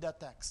went with that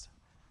text.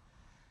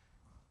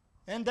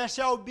 And there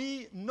shall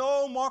be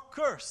no more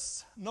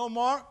curse, no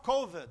more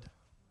COVID,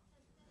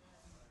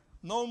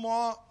 no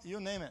more, you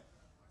name it.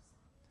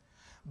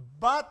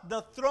 But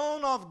the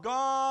throne of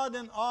God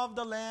and of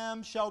the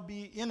Lamb shall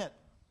be in it.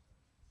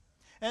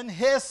 And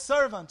his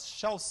servants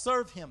shall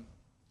serve him.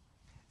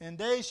 And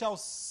they shall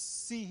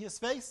see his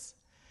face,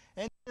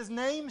 and his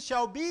name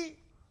shall be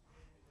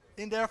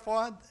in their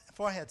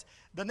foreheads.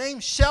 The name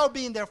shall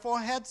be in their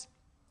foreheads,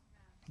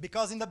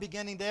 because in the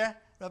beginning there,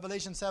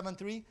 Revelation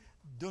 7:3,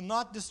 do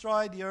not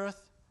destroy the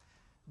earth,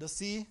 the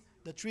sea,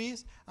 the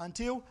trees,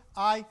 until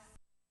I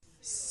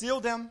seal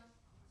them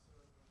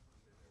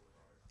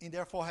in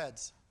their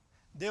foreheads.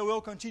 They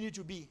will continue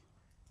to be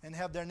and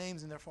have their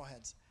names in their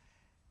foreheads.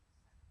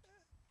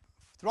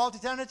 Throughout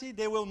eternity,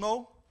 they will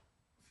know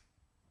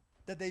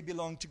that they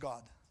belong to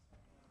God.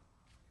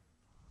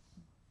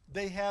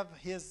 They have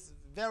his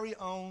very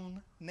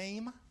own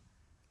name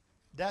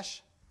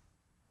dash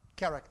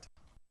character.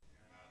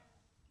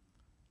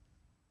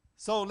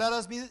 So let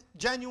us be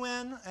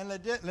genuine and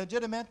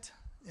legitimate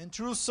and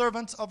true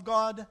servants of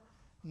God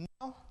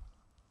now.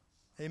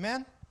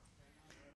 Amen.